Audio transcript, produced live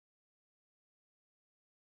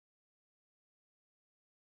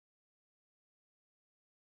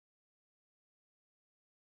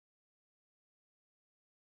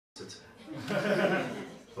bastard.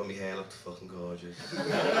 But my hair looked fucking gorgeous.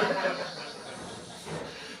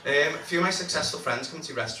 A few of my successful friends come to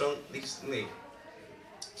your restaurant recently.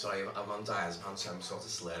 Sorry, I'm on diazepam, so I'm sort of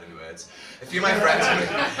slurring words. A few of my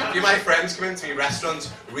friends come into my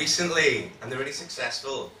restaurant recently, and they're really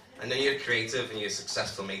successful. I know you're creative and your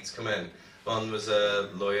successful mates come in. One was a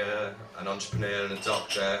lawyer, an entrepreneur, and a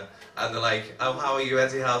doctor. And they're like, "Oh, how are you,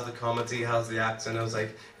 Eddie? How's the comedy? How's the acting?" I was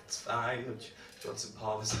like, "It's fine. Do you want some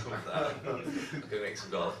parmesan with that? I'm gonna make some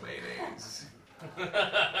garlic mayonnaise."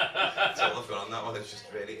 That's all I've got on that one. It's just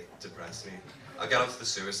really depressed me. I'll get onto the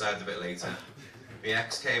suicide a bit later. My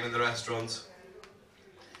ex came in the restaurant.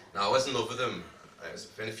 Now, I was in love with him. It's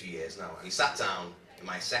been a few years now. And he sat down in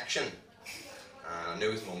my section. And I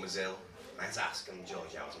knew his mum was ill. I had to ask him,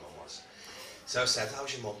 George, how his mum was. So I said,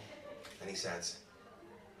 "How's your mum?" And he said,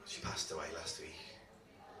 "She passed away last week."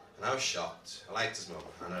 And I was shocked. I liked his mum.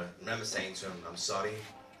 And I remember saying to him, "I'm sorry.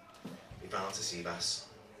 We ran on to Seabass."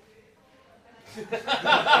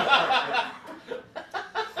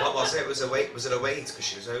 What was it? Was it a weight? Because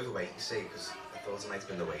she was overweight, you see, because I thought it might have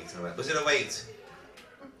been the weight. And I went, "Was it a weight?"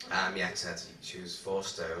 And my ex said she was 4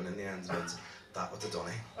 stone in the end. I went, "That would have done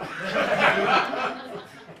it."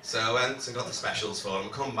 So I went and got the specials for him.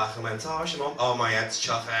 Come back and went, "Oh, how's your mum?" "Oh, my head's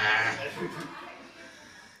chocker."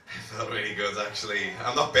 It felt really good, actually.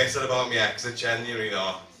 I'm not bitter about my ex, I genuinely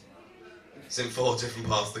not. It's in 4 different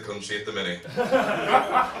parts of the country at the minute.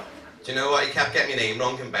 Do you know what? He kept getting my name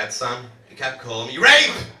wrong in bed, Sam. He kept calling me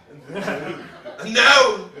Rape!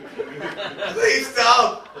 No! Please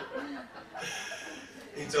stop!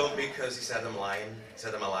 He dumped me because he said I'm lying. He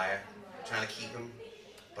said I'm a liar. I'm trying to keep him.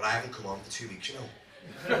 But I haven't come on for 2 weeks, you know.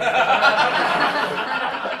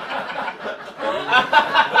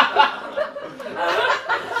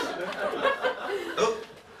 Oh,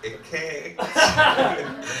 it kicked.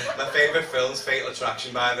 My favourite film's Fatal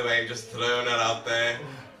Attraction, by the way. I'm just throwing it out there.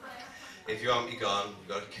 If you want me gone, you've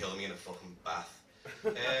got to kill me in a fucking bath.